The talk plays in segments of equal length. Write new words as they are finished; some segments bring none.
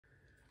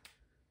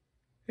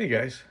Hey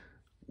guys,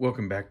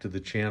 welcome back to the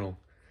channel.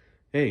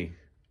 Hey,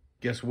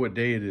 guess what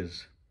day it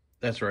is?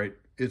 That's right,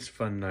 it's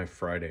Fun Knife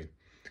Friday.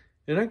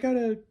 And I got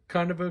a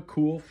kind of a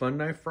cool Fun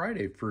Knife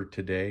Friday for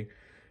today.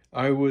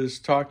 I was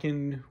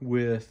talking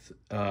with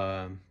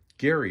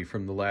Gary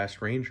from The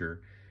Last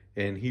Ranger,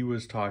 and he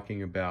was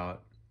talking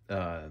about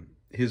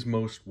his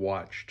most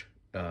watched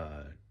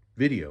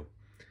video.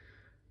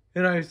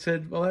 And I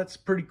said, well, that's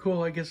pretty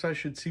cool. I guess I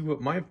should see what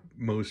my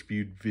most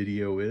viewed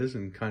video is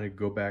and kind of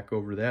go back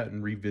over that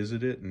and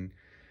revisit it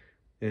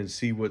and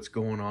see what's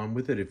going on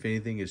with it, if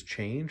anything has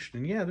changed.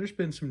 And yeah, there's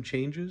been some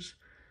changes.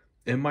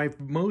 And my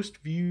most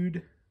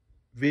viewed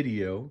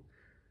video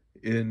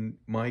in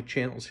my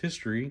channel's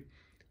history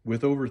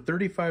with over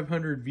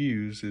 3,500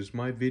 views is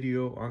my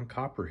video on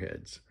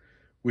Copperheads,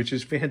 which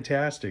is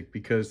fantastic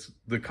because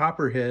the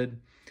Copperhead,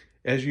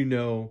 as you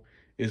know,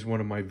 is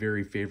one of my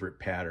very favorite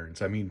patterns.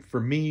 I mean,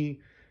 for me,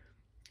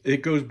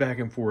 it goes back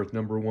and forth,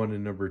 number one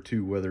and number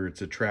two, whether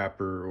it's a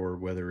trapper or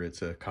whether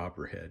it's a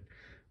Copperhead.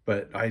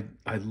 But I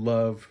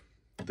love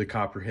the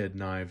Copperhead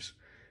knives,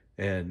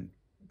 and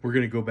we're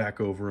going to go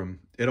back over them.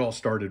 It all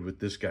started with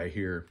this guy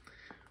here.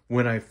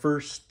 When I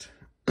first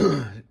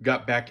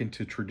got back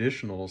into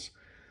traditionals,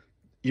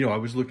 you know, I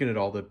was looking at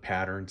all the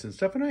patterns and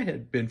stuff, and I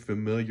had been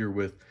familiar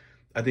with,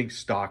 I think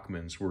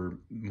Stockmans were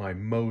my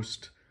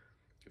most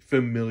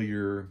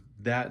familiar,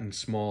 that and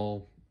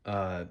small,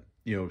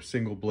 you know,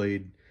 single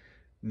blade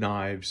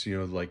knives, you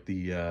know, like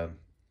the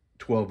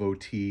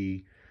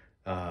 12OT,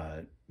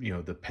 you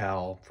know, the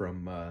PAL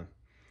from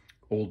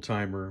Old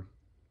Timer,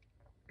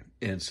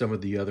 and some of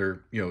the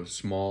other, you know,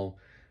 small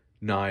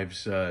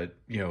knives,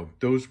 you know,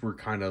 those were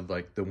kind of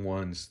like the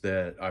ones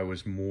that I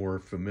was more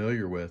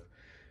familiar with.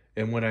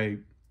 And when I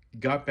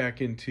got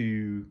back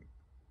into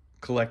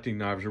collecting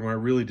knives, or when I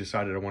really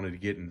decided I wanted to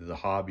get into the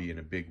hobby in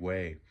a big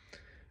way,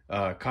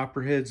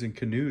 Copperheads and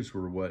canoes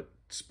were what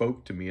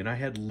spoke to me, and I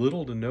had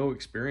little to no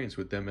experience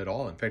with them at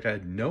all. In fact, I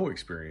had no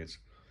experience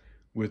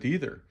with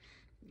either.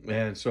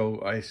 And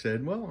so I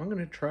said, well, I'm going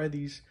to try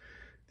these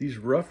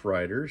Rough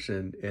Riders,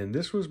 and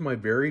this was my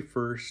very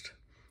first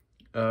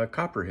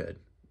Copperhead,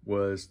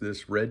 was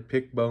this red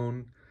pick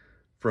bone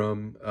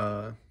from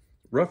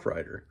Rough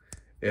Rider,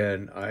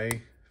 and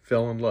I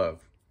fell in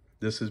love.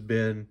 This has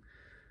been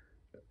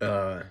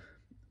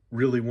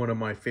really one of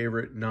my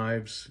favorite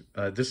knives.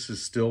 This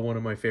is still one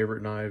of my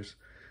favorite knives.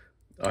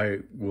 I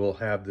will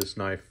have this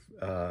knife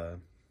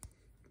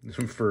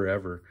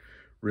forever,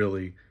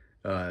 really.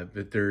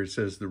 But there it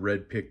says the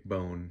red pick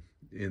bone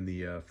in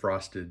the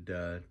frosted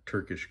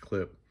Turkish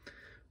clip.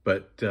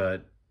 But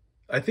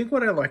I think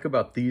what I like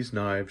about these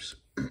knives,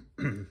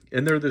 and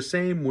they're the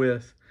same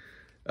with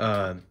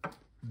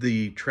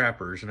the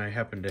trappers, and I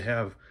happen to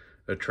have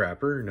a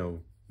trapper,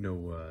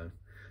 no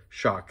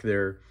shock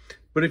there.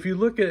 But if you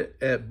look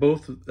at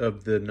both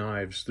of the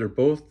knives, they're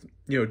both,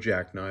 you know,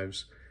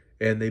 jackknives,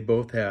 and they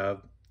both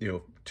have, you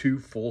know, two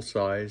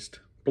full-sized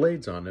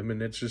blades on them,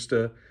 and it's just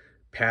a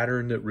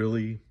pattern that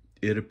really,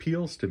 it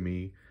appeals to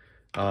me.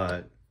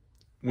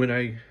 When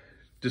I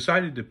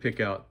decided to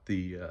pick out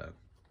the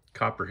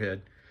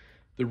Copperhead,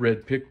 the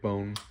red pick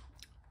bone,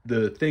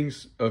 the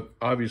things of,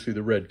 obviously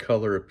the red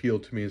color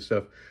appealed to me and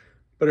stuff,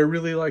 but I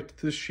really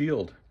liked this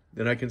shield.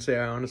 And I can say,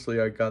 honestly,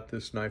 I got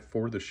this knife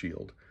for the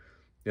shield.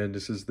 And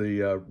this is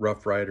the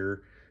Rough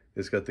Rider.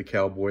 It's got the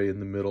cowboy in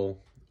the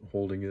middle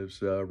holding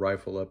his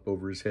rifle up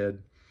over his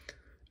head.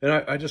 And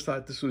I just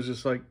thought this was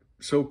just like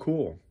so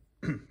cool.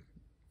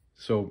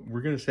 So we're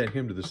going to set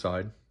him to the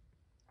side.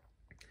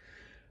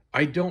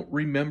 I don't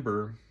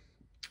remember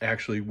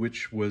actually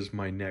which was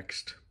my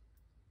next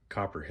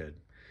Copperhead.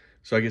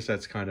 So I guess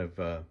that's kind of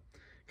a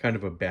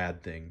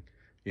bad thing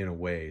in a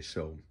way.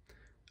 So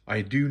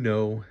I do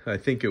know, I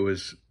think it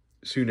was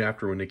soon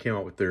after when they came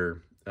out with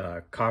their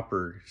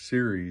Copper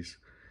series,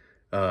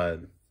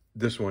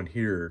 this one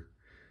here,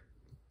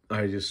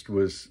 I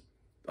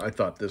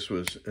thought this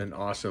was an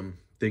awesome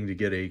thing to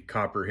get a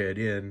Copperhead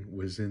in,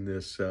 was in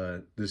this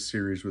this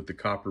series with the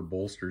copper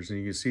bolsters. And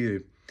you can see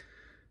they've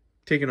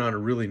taken on a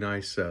really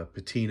nice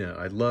patina.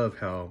 I love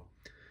how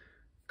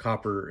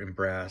copper and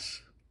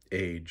brass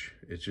age.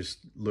 It just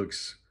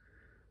looks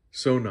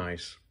so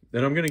nice.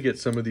 And I'm going to get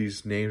some of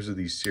these names of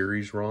these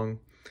series wrong,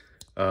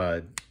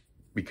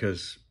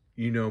 because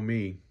you know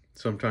me,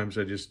 sometimes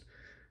I just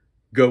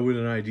go with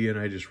an idea and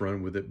I just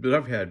run with it. But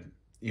I've had,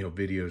 you know,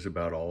 videos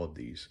about all of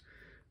these.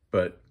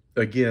 But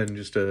again,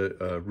 just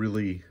a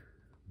really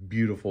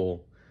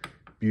beautiful,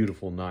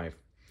 beautiful knife.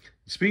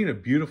 Speaking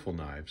of beautiful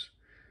knives,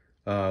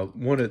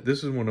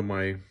 this is one of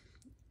my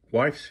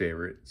wife's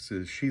favorites.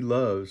 She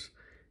loves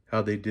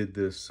how they did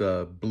this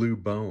blue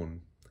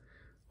bone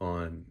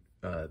on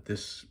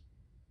this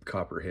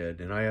Copperhead,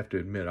 and I have to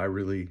admit, I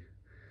really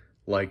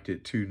liked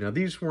it too. Now,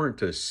 these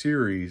weren't a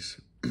series.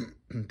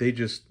 They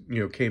just, you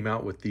know, came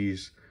out with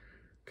these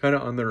kind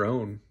of on their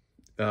own,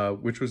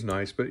 which was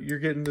nice. But you're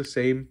getting the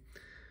same,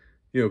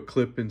 you know,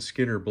 clip and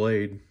Skinner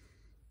blade,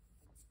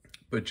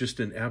 but just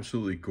an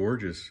absolutely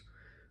gorgeous,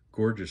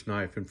 gorgeous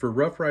knife. And for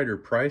Rough Rider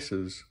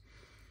prices,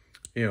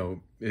 you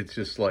know, it's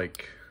just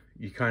like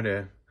you kind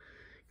of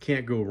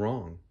can't go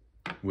wrong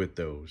with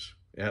those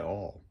at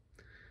all.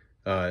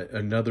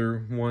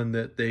 Another one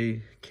that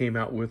they came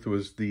out with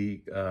was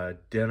the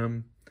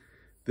denim.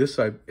 This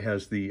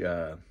has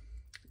the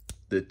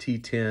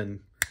T10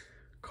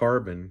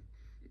 carbon,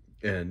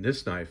 and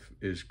this knife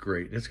is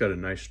great. It's got a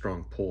nice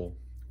strong pull,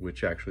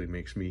 which actually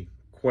makes me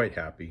quite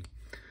happy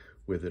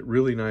with it.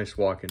 Really nice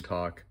walk and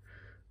talk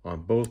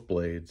on both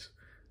blades.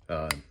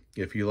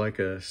 If you like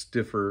a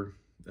stiffer,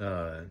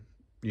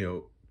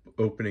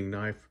 opening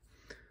knife,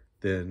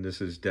 then this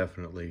is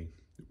definitely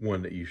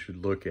one that you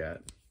should look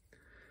at.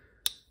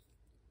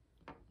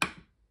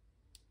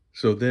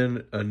 So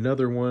then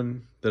another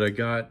one that I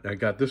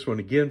got this one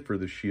again for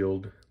the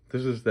shield.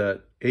 This is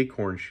that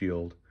acorn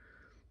shield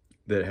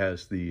that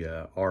has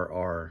the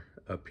RR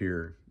up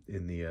here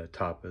in the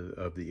top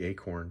of the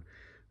acorn.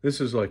 This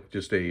is like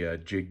just a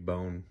jig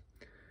bone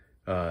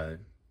that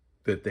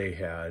they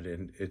had,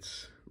 and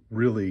it's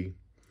really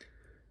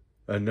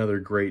another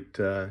great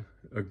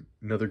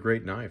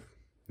knife.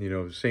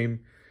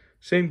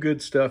 Same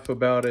good stuff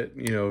about it.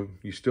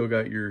 You still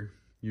got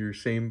your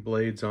same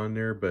blades on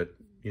there, but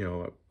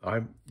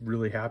I'm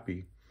really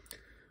happy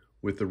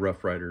with the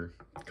Rough Rider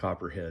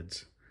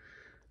Copperheads.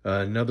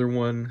 Another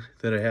one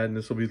that I had, and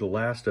this will be the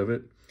last of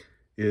it,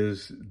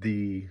 is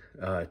the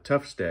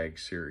Tough Stag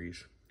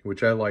series,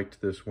 which I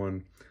liked this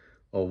one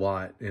a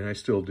lot, and I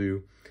still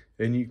do.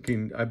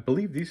 And I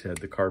believe these had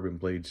the carbon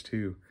blades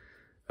too.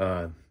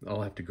 I'll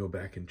have to go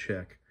back and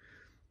check.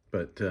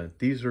 But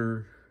these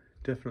are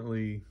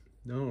definitely,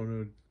 I don't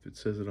know if it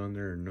says it on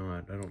there or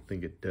not. I don't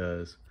think it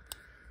does.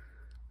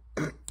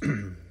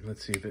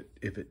 Let's see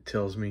if it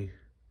tells me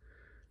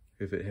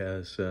if it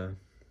has,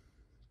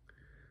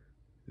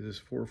 is this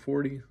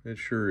 440? It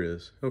sure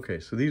is. Okay,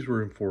 so these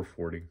were in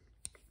 440.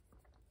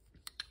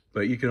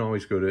 But you can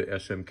always go to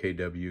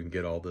SMKW and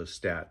get all the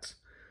stats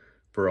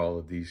for all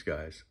of these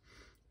guys.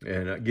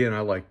 And again, I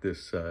like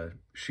this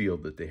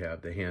shield that they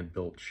have, the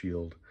hand-built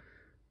shield.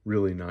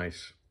 Really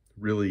nice,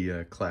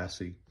 really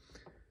classy.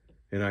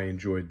 And I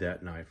enjoyed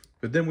that knife.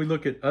 But then we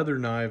look at other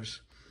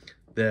knives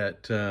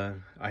that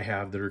I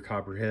have that are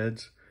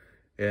Copperheads.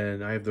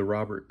 And I have the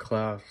Robert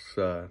Class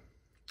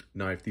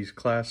knife. These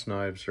Class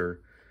knives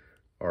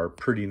are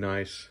pretty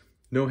nice.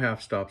 No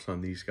half stops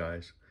on these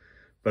guys.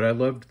 But I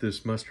loved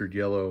this mustard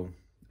yellow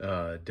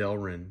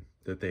Delrin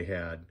that they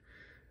had.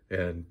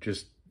 And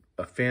just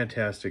a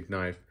fantastic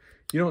knife.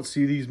 You don't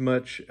see these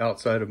much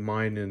outside of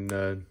mine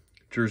and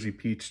Jersey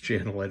Pete's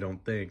channel, I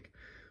don't think.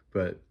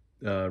 But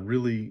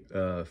really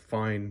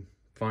fine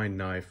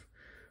knife.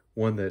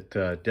 One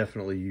that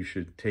definitely you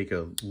should take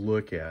a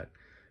look at.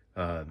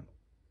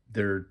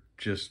 They're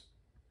just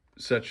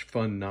such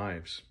fun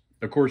knives.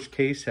 Of course,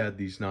 Case had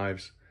these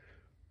knives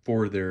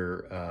for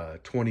their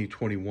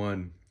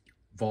 2021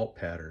 vault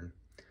pattern.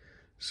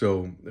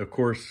 So, of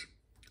course,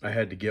 I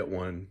had to get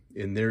one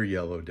in their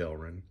yellow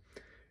Delrin.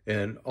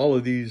 And all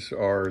of these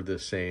are the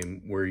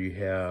same, where you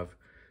have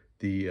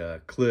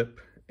the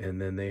clip,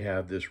 and then they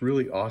have this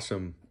really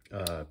awesome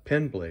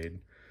pen blade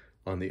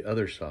on the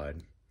other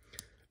side.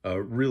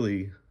 A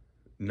really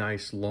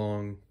nice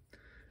long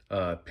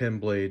pen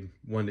blade,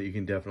 one that you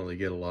can definitely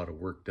get a lot of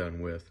work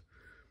done with.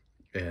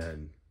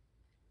 And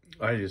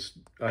I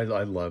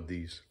love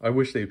these. I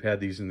wish they've had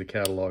these in the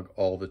catalog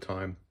all the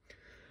time.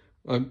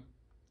 I'm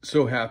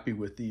so happy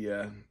with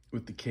the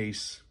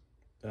Case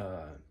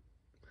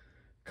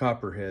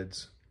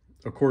Copperheads.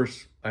 Of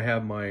course, I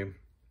have my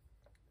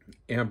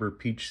Amber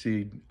Peach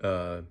Seed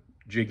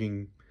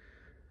jigging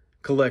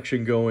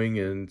collection going,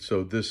 and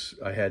so this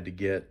I had to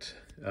get.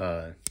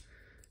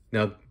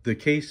 Now the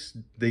Case,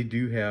 they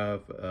do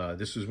have,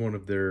 this is one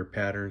of their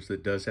patterns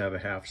that does have a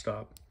half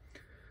stop.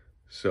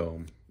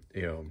 So,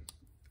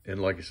 and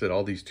like I said,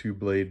 all these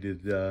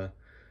two-bladed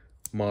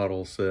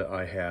models that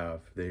I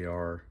have, they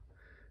are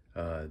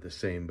the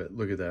same, but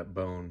look at that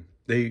bone.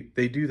 They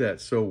do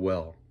that so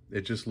well.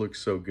 It just looks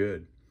so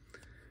good.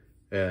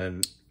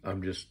 And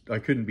I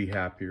couldn't be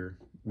happier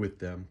with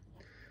them.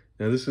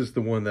 Now this is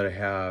the one that I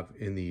have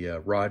in the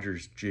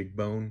Rogers jig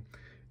bone.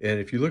 And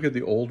if you look at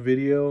the old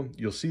video,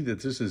 you'll see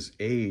that this is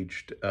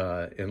aged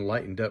and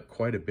lightened up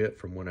quite a bit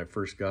from when I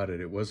first got it.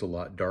 It was a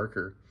lot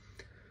darker.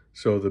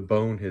 So the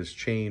bone has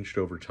changed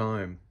over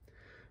time.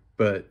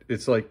 But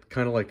it's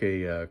kind of like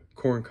a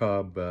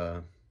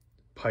corncob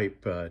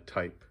pipe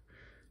type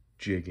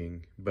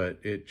jigging. But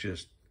it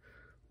just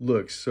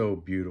looks so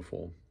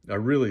beautiful. I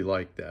really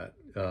like that.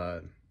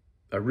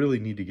 I really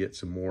need to get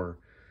some more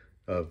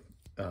of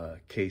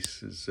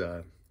Case's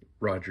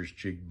Rogers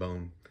jig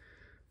bone.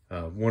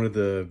 One of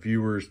the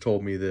viewers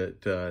told me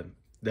that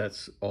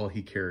that's all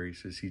he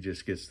carries, is he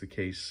just gets the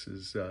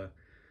cases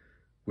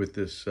with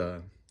this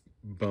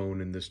bone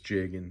and this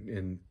jig,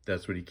 and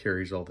that's what he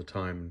carries all the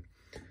time. And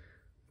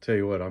tell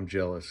you what, I'm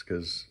jealous,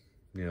 because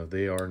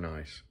they are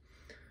nice.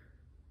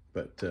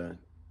 But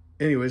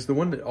anyways, the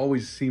one that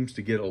always seems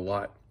to get a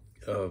lot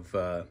of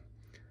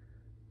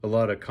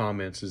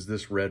comments is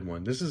this red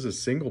one. This is a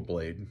single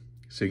blade,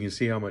 so you can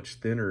see how much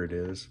thinner it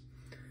is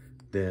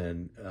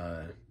than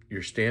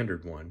your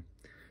standard one.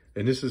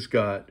 And this has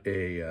got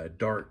a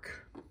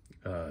dark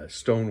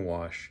stone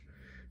wash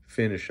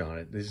finish on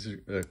it. This is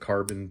a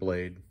carbon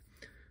blade,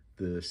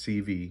 the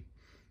CV.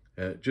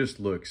 It just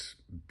looks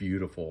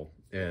beautiful,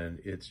 and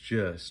it's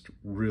just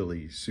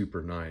really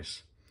super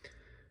nice.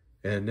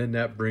 And then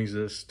that brings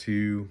us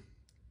to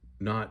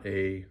not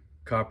a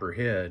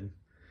copperhead,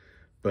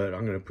 but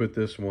I'm going to put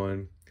this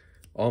one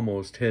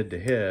almost head to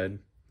head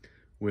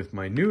with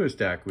my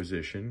newest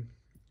acquisition,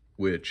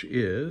 which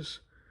is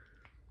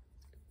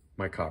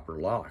my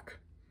copperlock.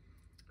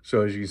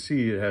 So as you can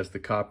see, it has the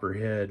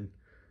copperhead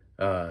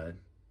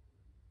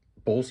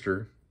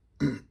bolster.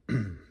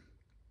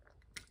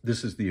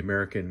 This is the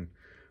American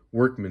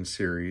Workman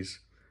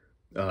series.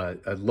 I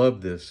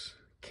love this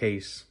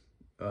case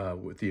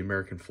with the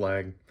American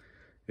flag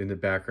in the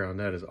background.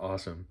 That is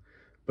awesome.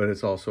 But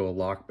it's also a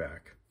lockback.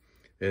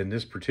 And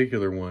this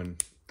particular one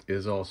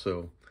is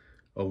also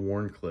a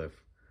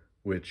Wharncliffe,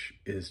 which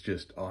is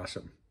just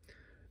awesome.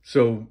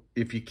 So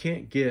if you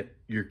can't get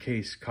your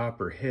case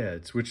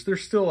copperheads, which they're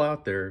still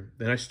out there,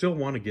 and I still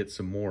want to get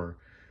some more,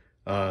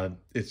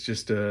 it's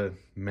just a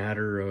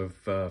matter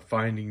of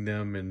finding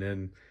them, and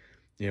then,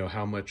 you know,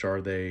 how much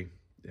are they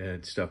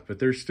and stuff. But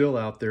they're still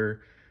out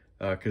there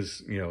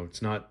because, you know,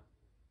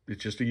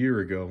 it's just a year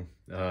ago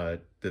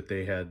that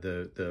they had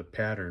the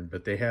pattern,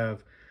 but they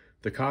have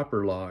the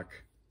copperlock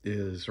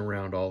is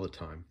around all the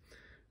time.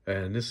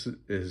 And this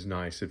is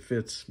nice. It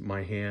fits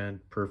my hand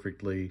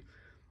perfectly.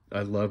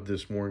 I love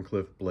this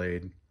Wharncliffe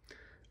blade.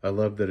 I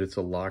love that it's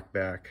a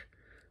lockback.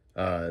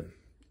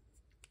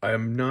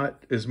 I'm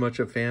not as much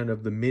a fan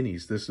of the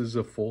minis. This is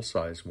a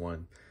full-size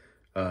one.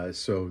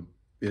 So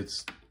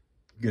it's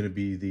going to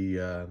be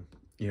the,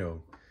 you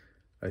know,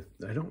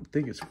 I don't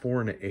think it's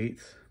 4 1/8,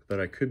 but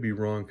I could be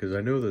wrong because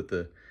I know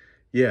that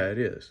yeah, it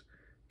is.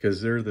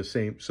 Because they're the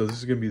same. So this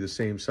is going to be the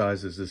same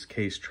size as this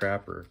case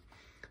trapper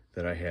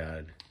that I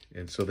had.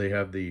 And so they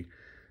have the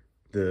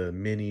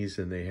minis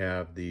and they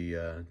have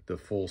the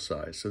full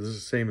size. So this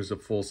is the same as a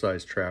full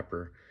size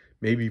trapper,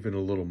 maybe even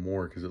a little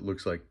more because it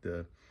looks like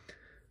the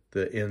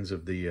ends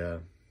of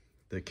the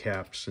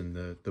caps and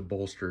the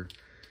bolster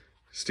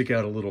stick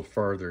out a little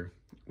farther,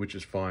 which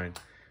is fine.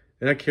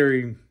 And I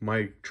carry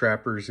my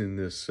trappers in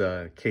this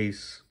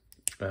case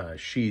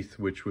sheath,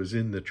 which was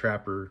in the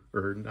trapper,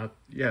 or not,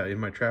 yeah, in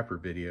my trapper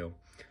video.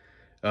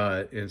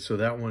 And so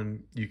that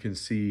one, you can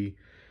see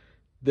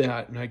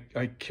that, and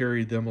I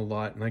carry them a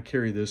lot, and I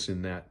carry this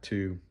in that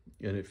too,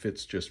 and it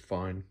fits just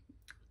fine.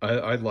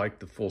 I like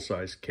the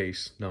full-size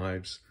case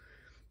knives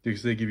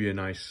because they give you a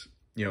nice,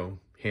 you know,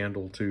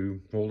 handle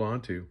to hold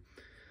on to.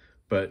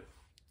 But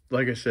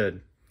like I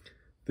said,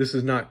 this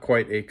is not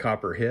quite a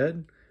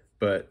copperhead,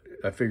 but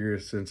I figure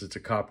since it's a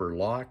copper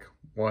lock,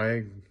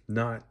 why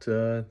not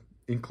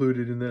include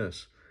it in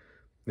this?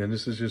 And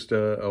this is just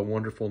a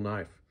wonderful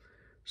knife.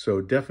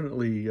 So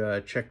definitely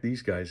check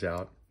these guys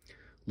out.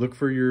 Look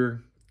for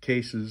your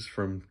cases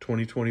from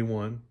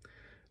 2021.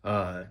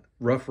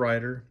 Rough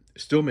Rider,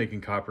 still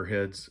making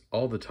copperheads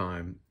all the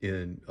time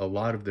in a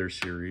lot of their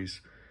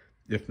series,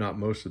 if not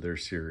most of their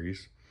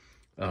series.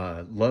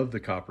 Love the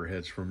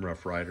copperheads from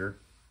Rough Rider.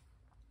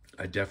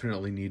 I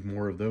definitely need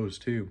more of those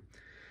too.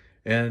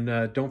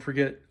 And don't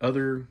forget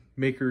other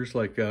makers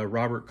like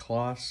Robert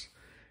Kloss,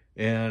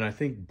 and I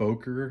think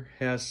Boker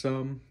has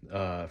some.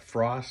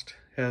 Frost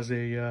has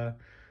a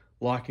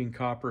locking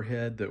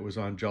copperhead that was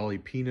on Jolly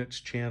Peanuts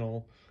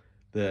channel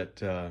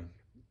that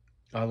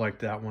I liked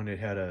that one. It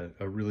had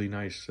a really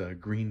nice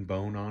green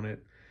bone on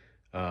it.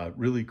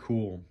 Really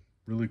cool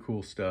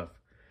stuff.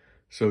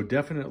 So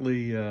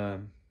definitely,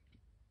 you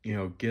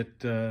know, get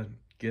to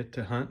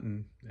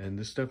hunting, and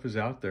this stuff is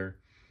out there.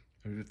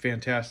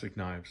 Fantastic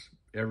knives.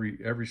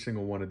 Every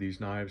single one of these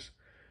knives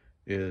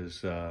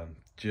is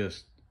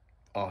just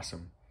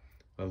awesome.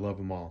 I love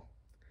them all.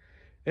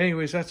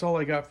 Anyways, that's all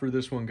I got for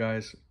this one,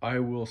 guys. I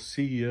will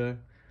see you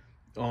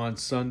on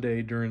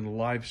Sunday during the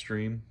live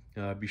stream.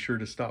 Be sure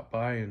to stop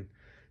by and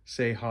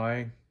say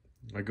hi.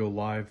 I go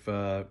live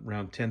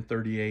around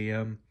 10:30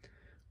 a.m.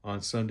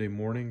 on Sunday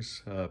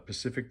mornings,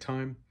 Pacific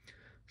time.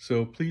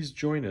 So please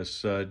join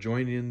us.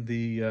 Join in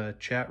the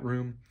chat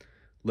room.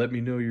 Let me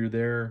know you're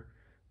there.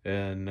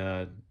 And,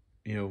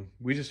 you know,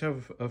 we just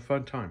have a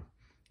fun time.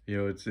 You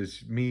know,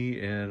 it's me,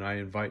 and I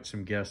invite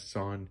some guests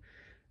on.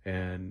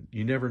 And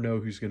you never know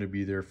who's going to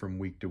be there from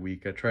week to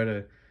week. I try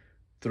to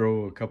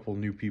throw a couple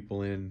new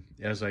people in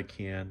as I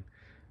can.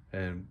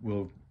 And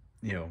we'll,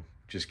 you know,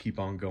 just keep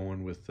on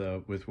going with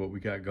what we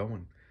got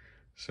going.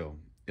 So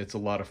it's a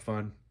lot of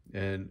fun.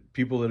 And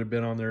people that have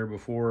been on there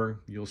before,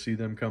 you'll see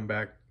them come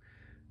back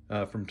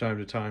from time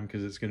to time,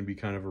 because it's going to be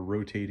kind of a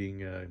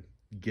rotating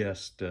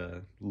guest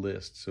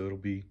list. So it'll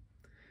be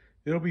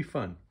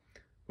fun.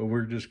 But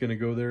we're just going to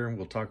go there and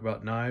we'll talk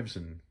about knives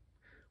and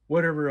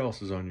whatever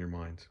else is on your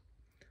minds.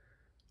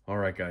 All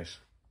right, guys.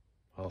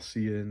 I'll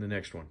see you in the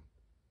next one.